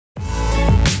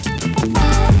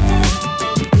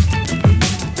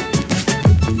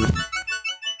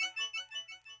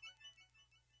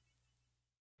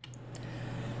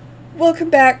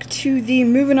Welcome back to the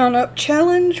Moving On Up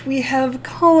challenge. We have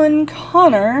Colin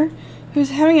Connor, who's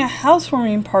having a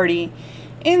housewarming party.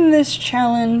 In this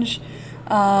challenge,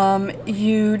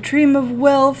 you dream of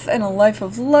wealth and a life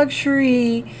of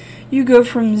luxury. You go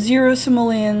from 0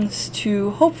 simoleons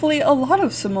to hopefully a lot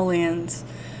of simoleons.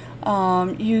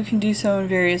 You can do so in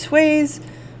various ways,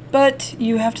 but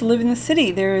you have to live in the city.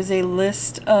 There is a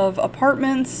list of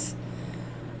apartments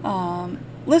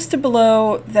listed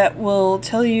below that will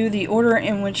tell you the order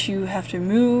in which you have to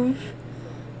move.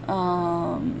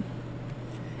 And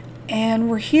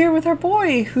we're here with our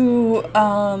boy who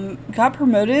got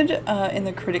promoted in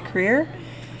the critic career.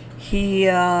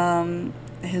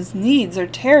 His needs are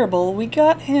terrible. We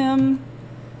got him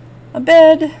a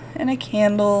bed and a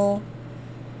candle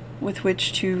with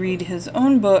which to read his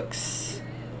own books.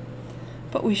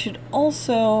 But we should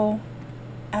also,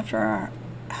 after our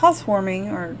housewarming,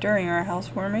 or during our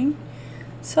housewarming,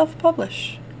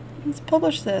 self-publish. Let's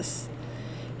publish this.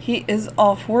 He is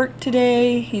off work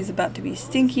today. He's about to be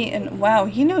stinky, and wow,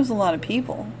 he knows a lot of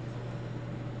people.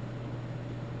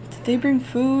 Did they bring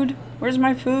food? Where's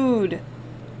my food?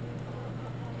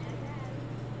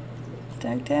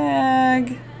 Dag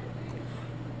dag.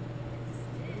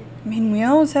 I mean, we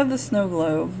always have the snow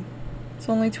globe. It's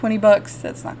only 20 bucks.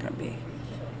 That's not gonna be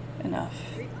enough.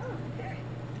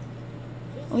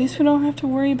 At least we don't have to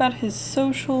worry about his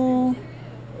social.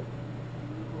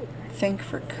 Thank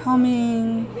for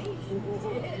coming.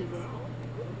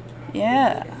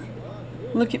 Yeah.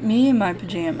 Look at me in my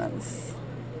pajamas.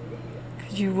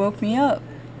 'Cause you woke me up.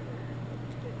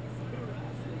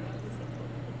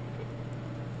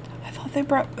 I thought they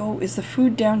brought... Oh, is the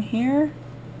food down here?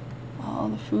 Oh,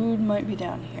 the food might be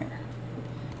down here.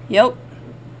 Yep.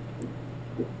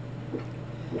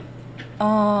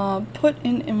 Put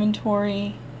in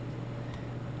inventory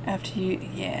after you,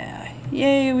 yeah,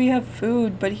 yay, we have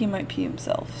food, but he might pee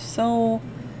himself, so,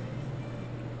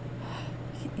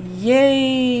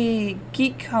 yay,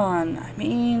 GeekCon, I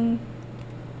mean,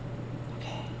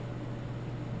 okay,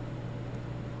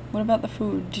 what about the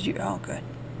food, did you, oh, good,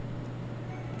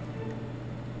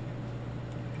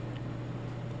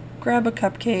 grab a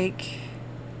cupcake,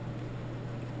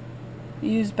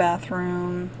 use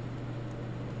bathroom.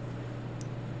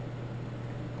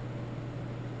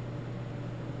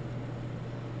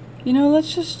 You know,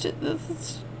 let's,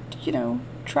 you know,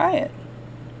 try it.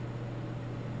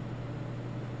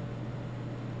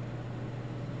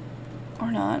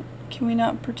 Or not. Can we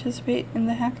not participate in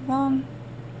the hackathon?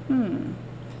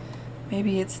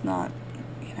 Maybe it's not,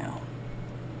 you know.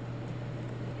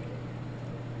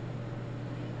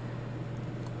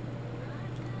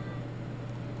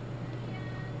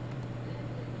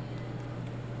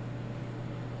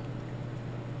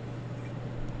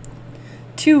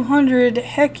 $200,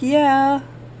 heck yeah.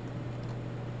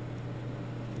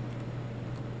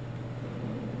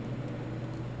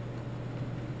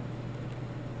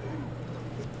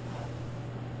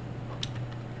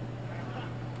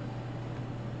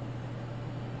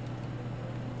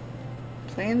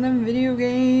 Playing them video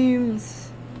games.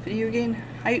 Video game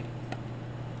hype.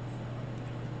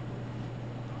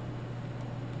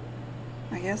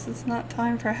 I guess it's not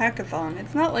time for a hackathon.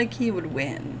 It's not like he would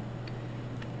win,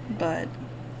 but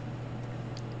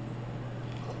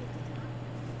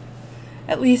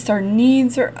at least our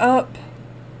needs are up.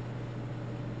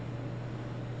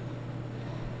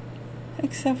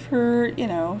 Except for, you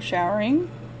know, showering.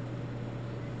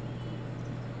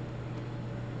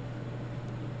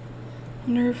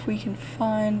 Wonder if we can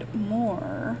find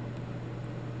more.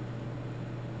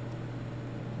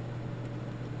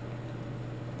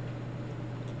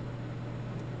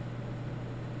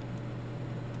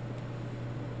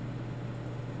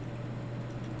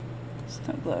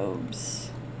 Snow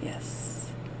globes. Yes.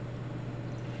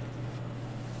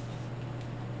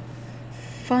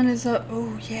 Fun is up.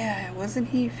 Oh yeah, wasn't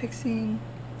he fixing?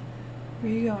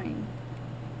 Where are you going?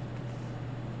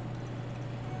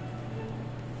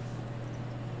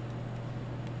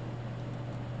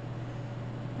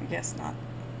 I guess not.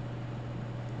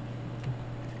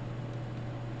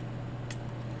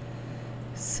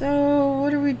 So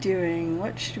what are we doing?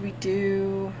 What should we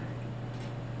do?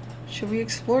 Should we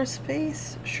explore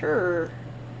space? Sure.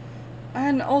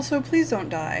 And also, please don't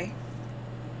die.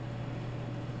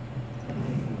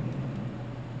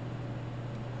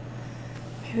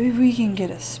 Maybe we can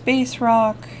get a space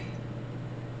rock.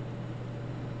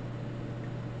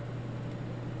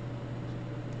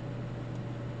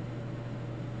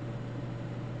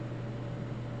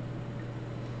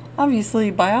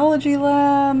 Obviously, biology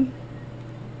lab.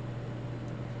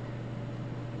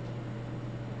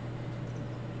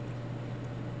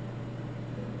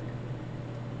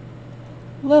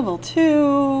 Level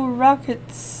 2, rocket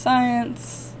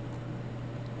science.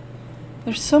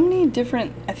 There's so many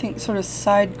different, I think, sort of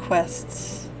side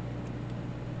quests.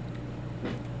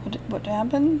 What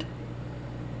happened?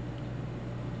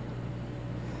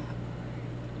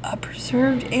 A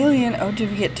preserved alien. Oh,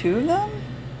 did we get 2 of them?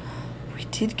 We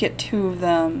did get 2 of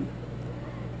them.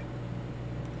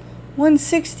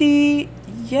 160.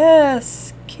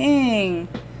 Yes, king.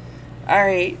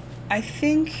 Alright, I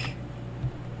think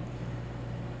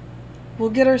we'll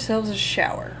get ourselves a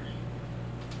shower.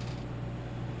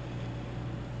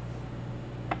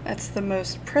 That's the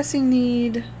most pressing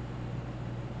need.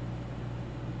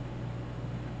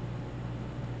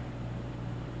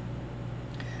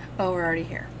 Oh, we're already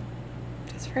here.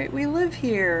 That's right, we live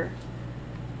here.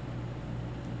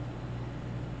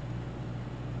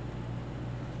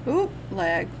 Oop,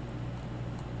 lag.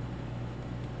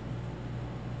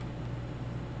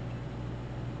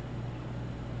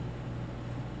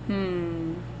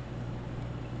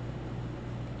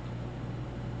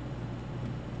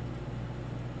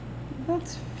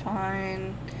 That's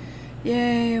fine.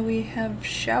 Yay, we have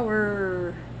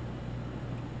shower.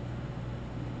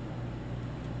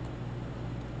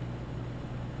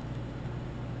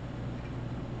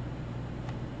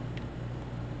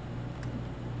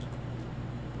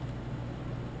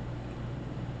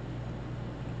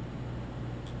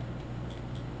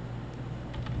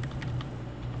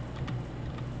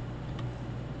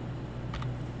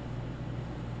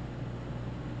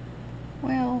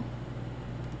 Well,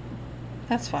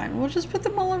 that's fine. We'll just put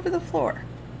them all over the floor.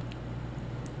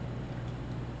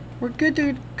 We're good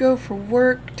to go for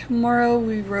work. Tomorrow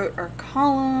we wrote our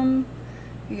column.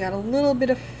 We got a little bit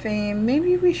of fame.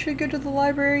 Maybe we should go to the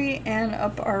library and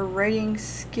up our writing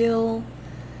skill.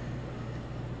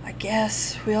 I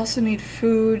guess. We also need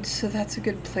food, so that's a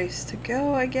good place to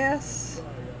go, I guess.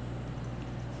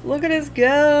 Look at us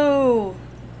go!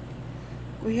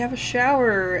 We have a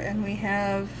shower and we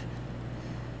have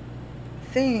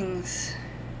things.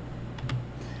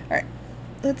 Alright,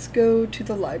 let's go to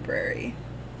the library.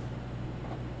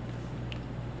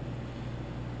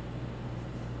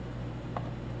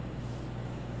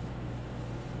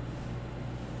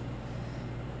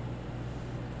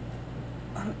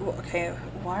 Okay,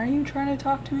 why are you trying to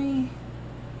talk to me?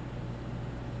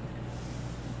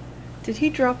 Did he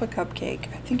drop a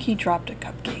cupcake? I think he dropped a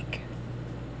cupcake.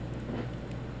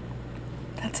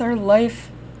 That's our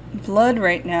life blood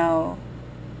right now.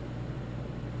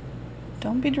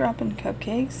 Don't be dropping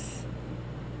cupcakes.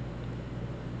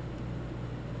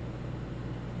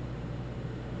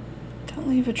 Don't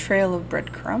leave a trail of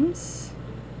breadcrumbs.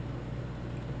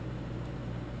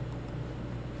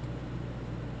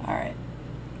 Alright.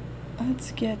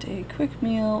 Let's get a quick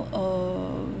meal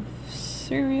of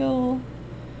cereal.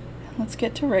 Let's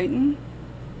get to writing.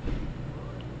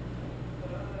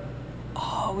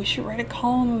 Oh, we should write a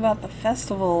column about the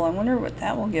festival. I wonder what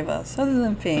that will give us, other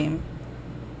than fame.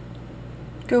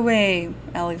 Go away,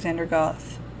 Alexander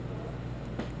Goth.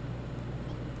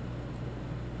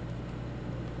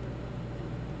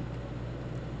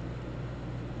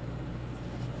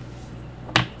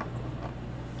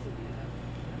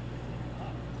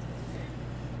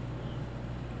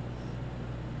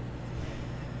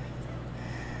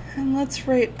 And let's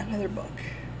write another book.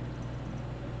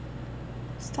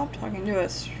 Stop talking to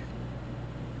us.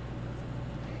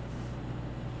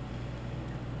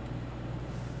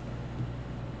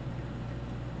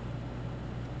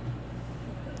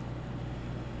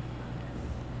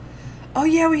 Oh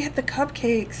yeah, we had the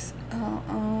cupcakes.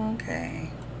 Oh,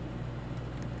 okay.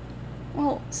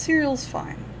 Well, cereal's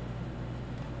fine.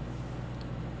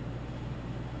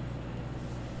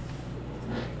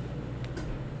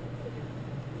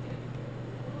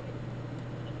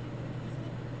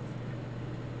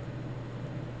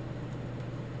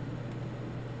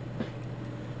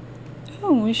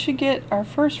 Oh, we should get our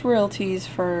first royalties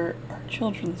for our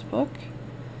children's book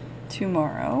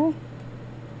tomorrow.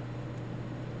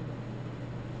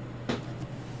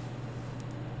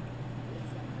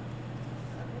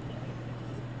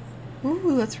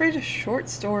 Ooh, let's write a short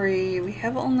story. We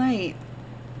have all night.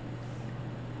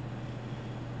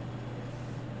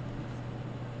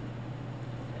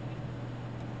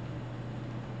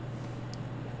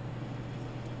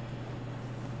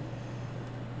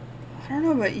 I don't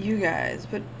know about you guys,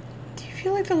 but do you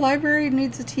feel like the library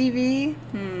needs a TV?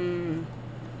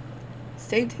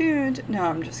 Stay tuned. No,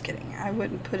 I'm just kidding. I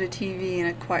wouldn't put a TV in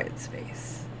a quiet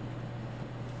space.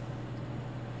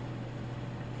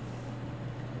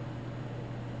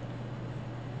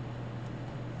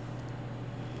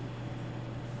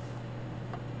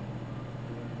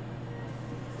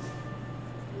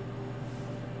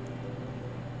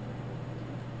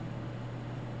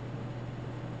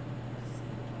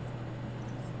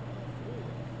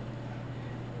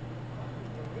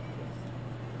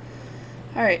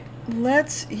 Alright,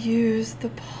 let's use the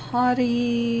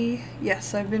potty.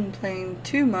 Yes, I've been playing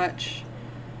too much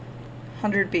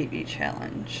 100 baby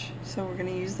challenge. So we're going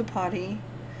to use the potty.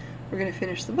 We're going to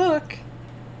finish the book,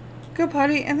 go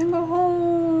potty, and then go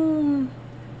home.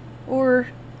 Or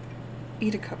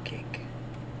eat a cupcake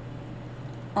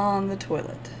on the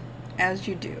toilet, as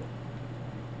you do.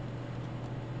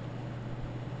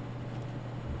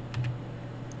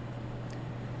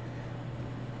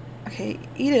 Okay,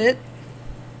 eat it.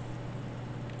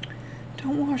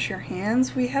 Don't wash your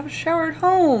hands. We have a shower at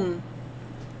home.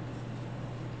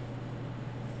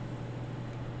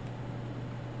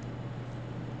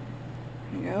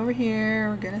 We're gonna go over here.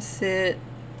 We're gonna sit.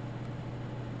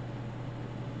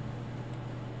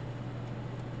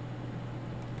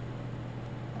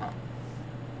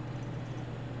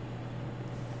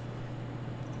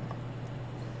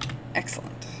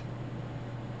 Excellent.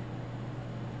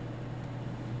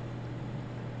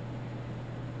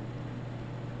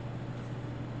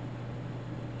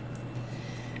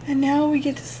 And now we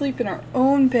get to sleep in our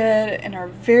own bed in our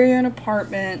very own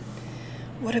apartment.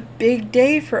 What a big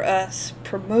day for us.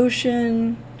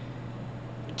 Promotion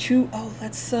to, oh,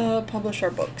 let's publish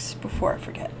our books before I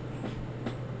forget.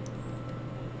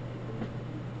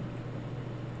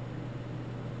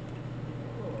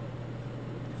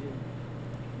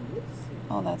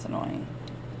 Oh, that's annoying.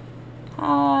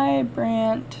 Hi,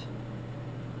 Brant.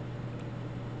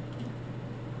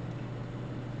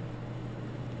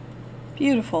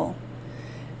 Beautiful.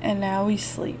 And now we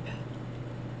sleep.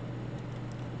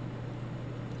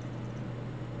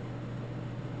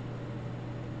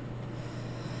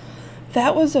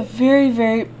 That was a very,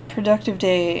 very productive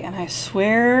day, and I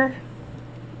swear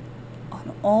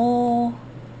on all,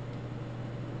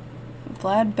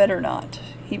 Vlad better not.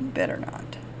 He better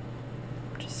not.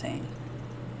 Just saying.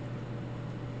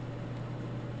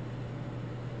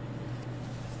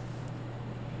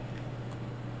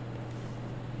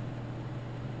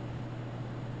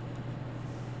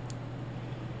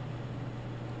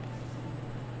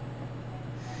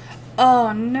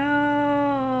 Oh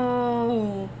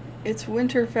no! It's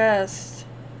Winterfest.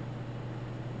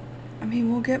 I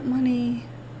mean, we'll get money.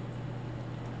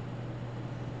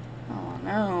 Oh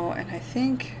no, and I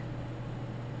think...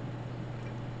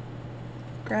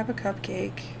 Grab a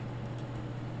cupcake.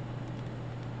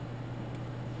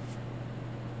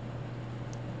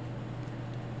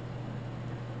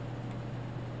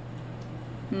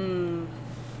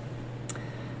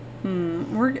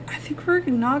 I think we're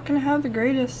not gonna have the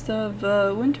greatest of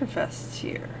Winterfests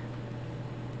here.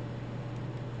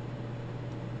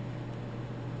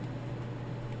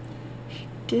 He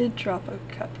did drop a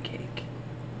cupcake.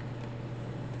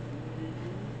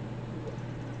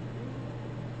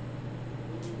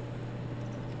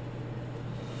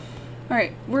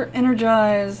 Alright, we're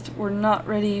energized. We're not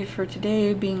ready for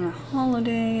today being a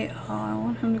holiday. Oh, I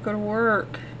want him to go to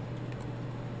work.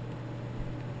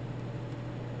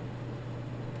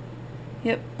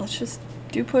 Yep, let's just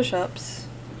do push-ups.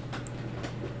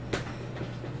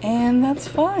 And that's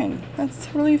fine. That's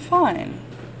totally fine.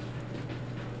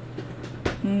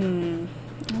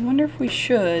 I wonder if we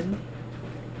should.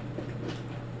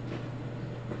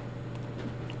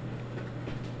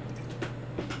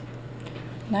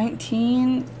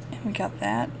 $19, and we got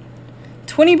that.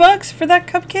 $20 for that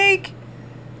cupcake?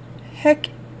 Heck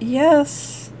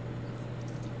yes.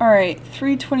 Alright,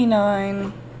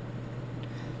 $3.29.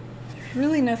 There's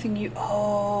really nothing you...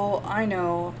 Oh, I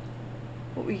know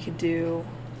what we could do.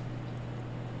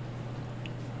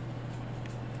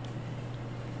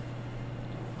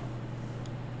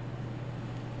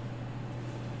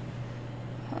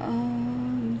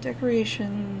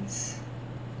 Decorations.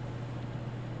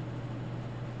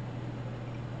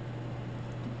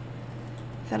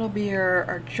 That'll be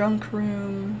our junk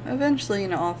room. Eventually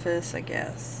an office, I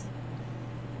guess.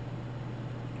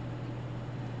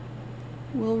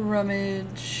 We'll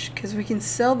rummage, because we can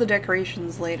sell the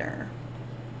decorations later.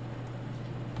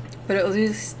 But at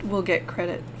least we'll get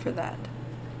credit for that.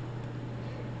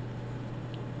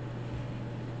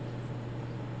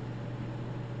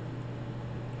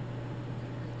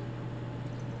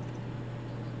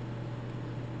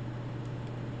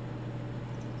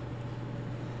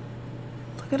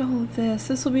 Look at all of this.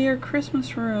 This will be our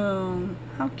Christmas room.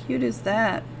 How cute is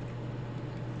that?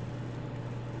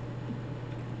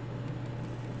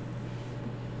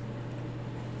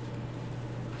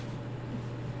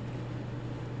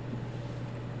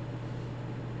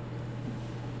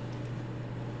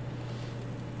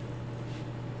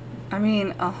 I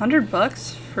mean,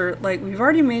 $100 for, like, we've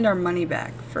already made our money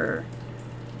back for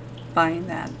buying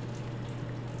that.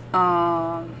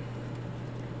 And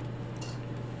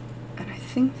I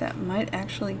think that might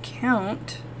actually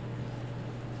count.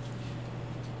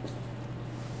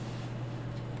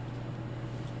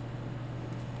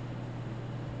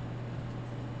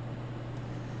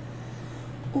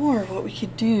 Or what we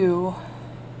could do,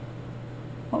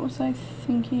 what was I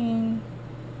thinking?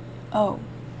 Oh.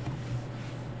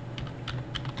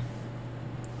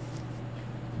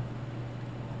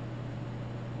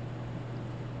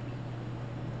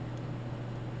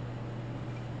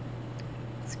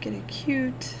 Let's get a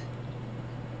cute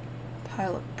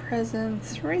pile of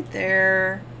presents right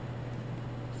there.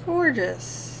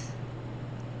 Gorgeous.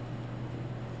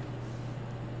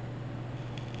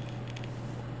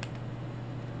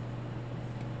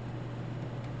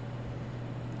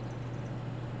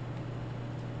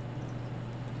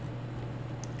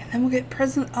 And we'll get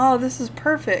present. Oh, this is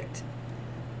perfect.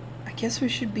 I guess we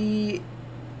should be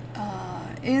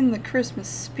in the Christmas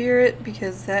spirit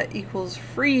because that equals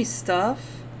free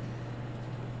stuff.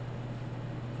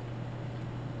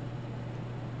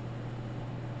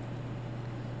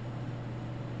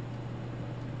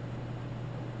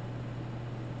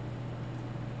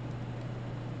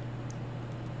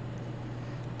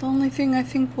 The only thing I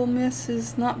think we'll miss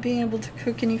is not being able to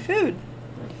cook any food.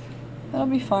 That'll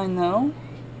be fine though.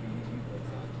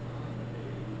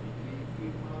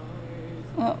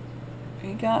 Oh,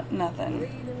 we got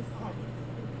nothing.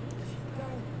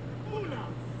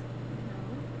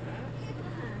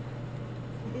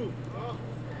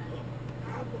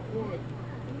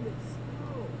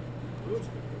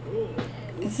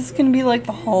 Is this gonna be like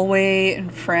the hallway in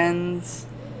Friends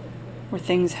where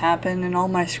things happen and all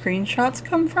my screenshots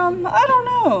come from? I don't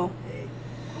know.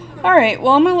 Alright,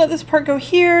 well I'm going to let this part go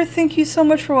here. Thank you so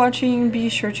much for watching. Be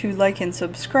sure to like and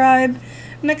subscribe.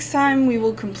 Next time we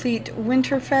will complete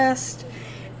Winterfest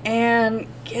and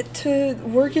get to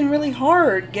working really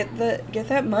hard. Get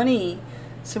that money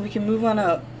so we can move on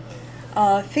up.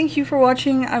 Thank you for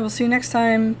watching. I will see you next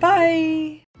time.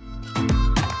 Bye!